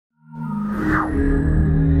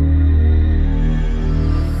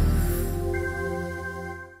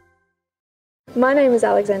My name is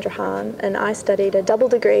Alexandra Hahn and I studied a double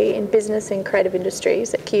degree in Business and Creative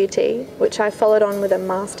Industries at QUT, which I followed on with a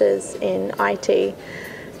Master's in IT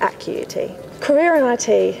at QUT. Career in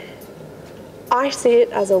IT, I see it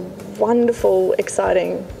as a wonderful,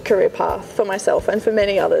 exciting career path for myself and for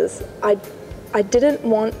many others. I didn't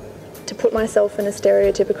want to put myself in a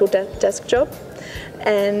stereotypical desk job,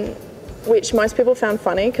 and which most people found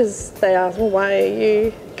funny because they asked, well, why are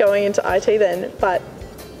you going into IT then? But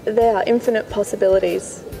there are infinite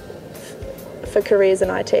possibilities for careers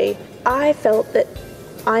in IT. I felt that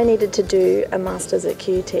I needed to do a Master's at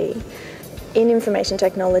QUT in information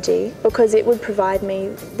technology because it would provide me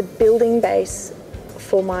the building base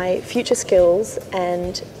for my future skills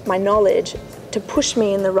and my knowledge to push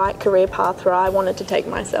me in the right career path where I wanted to take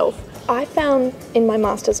myself. I found in my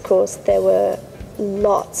Master's course there were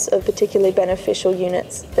lots of particularly beneficial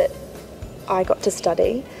units that I got to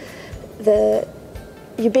study. The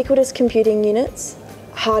ubiquitous computing units,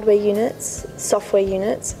 hardware units, software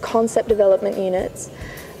units, concept development units,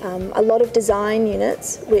 a lot of design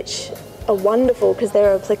units which are wonderful because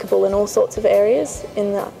they're applicable in all sorts of areas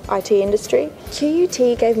in the IT industry.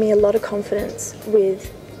 QUT gave me a lot of confidence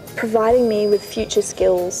with providing me with future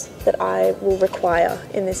skills that I will require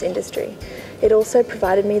in this industry. It also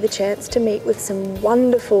provided me the chance to meet with some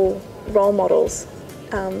wonderful role models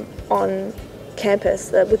on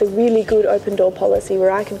campus with a really good open door policy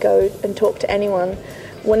where I could go and talk to anyone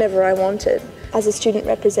whenever I wanted. As a student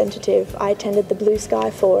representative, I attended the Blue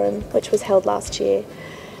Sky Forum, which was held last year,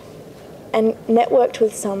 and networked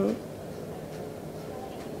with some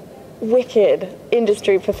wicked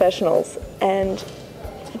industry professionals and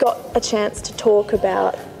got a chance to talk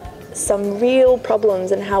about some real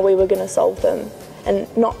problems and how we were going to solve them, and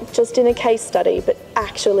not just in a case study but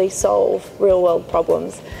actually solve real world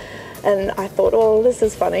problems. And I thought, oh, this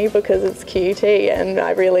is funny because it's QUT and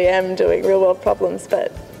I really am doing real world problems,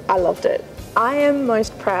 but I loved it. I am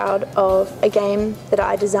most proud of a game that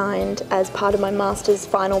I designed as part of my Master's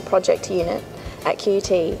final project unit at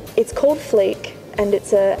QUT. It's called Fleek and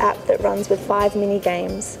it's an app that runs with 5 mini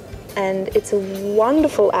games, and it's a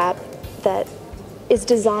wonderful app that is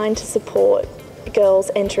designed to support girls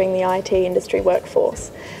entering the IT industry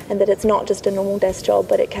workforce, and that it's not just a normal desk job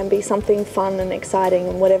but it can be something fun and exciting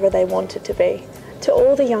and whatever they want it to be. To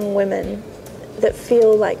all the young women that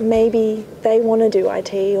feel like maybe they want to do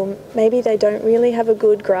IT or maybe they don't really have a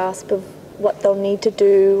good grasp of what they'll need to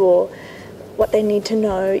do or what they need to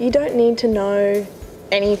know, you don't need to know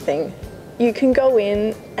anything. You can go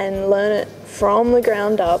in and learn it from the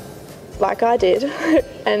ground up like I did,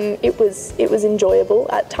 and it was enjoyable,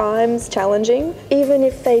 at times challenging. Even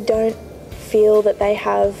if they don't feel that they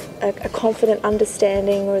have a confident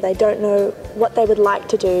understanding or they don't know what they would like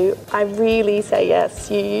to do, I really say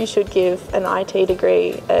yes, you should give an IT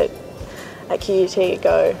degree at QUT a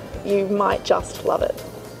go. You might just love it.